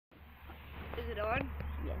on?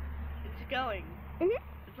 Yes. It's going. Mhm.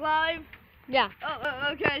 It's live. Yeah.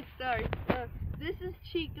 Oh, okay, sorry. This is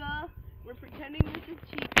Chica. We're pretending this is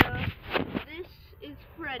Chica. This is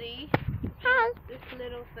Freddy. Hi. This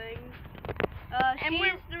little thing. And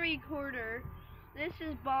She's the recorder. This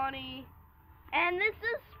is Bonnie. And this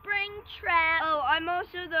is Springtrap. Oh, I'm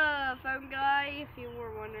also the phone guy, if you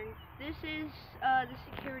were wondering. This is the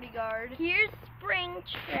security guard. Here's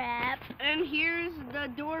Springtrap. And here's the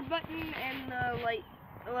door button and the light.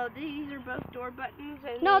 Well, these are both door buttons.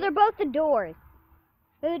 And No, they're both the doors.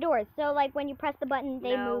 They're the doors. So, like, when you press the button,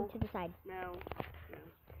 they move to the side. No.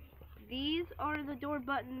 These are the door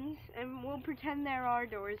buttons, and we'll pretend there are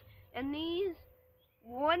doors. And these,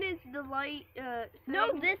 one is the light.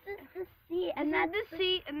 No, this is the seat, and that's the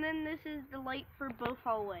seat, and then this is the light for both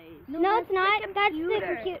hallways. No, it's not. That's the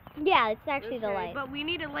computer. Yeah, it's actually the light. But we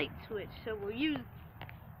need a light switch, so we'll use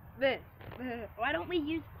this. Why don't we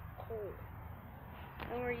use coal?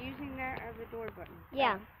 And we're using that as a door button.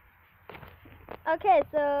 Yeah. Okay,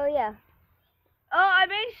 so yeah. Oh, I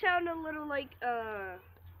may sound a little like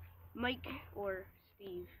Mike or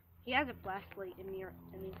Steve. He has a flashlight in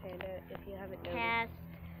his hand, if you haven't noticed. Cast.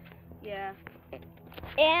 Yeah.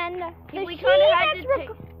 And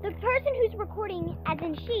the person who's recording, as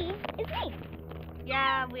in she, is me.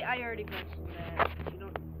 Yeah, I already mentioned that.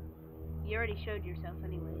 You already showed yourself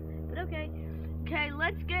anyway. But okay. Okay,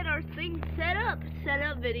 let's get our thing set up. Set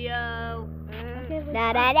up video.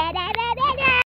 Da da da da da da da.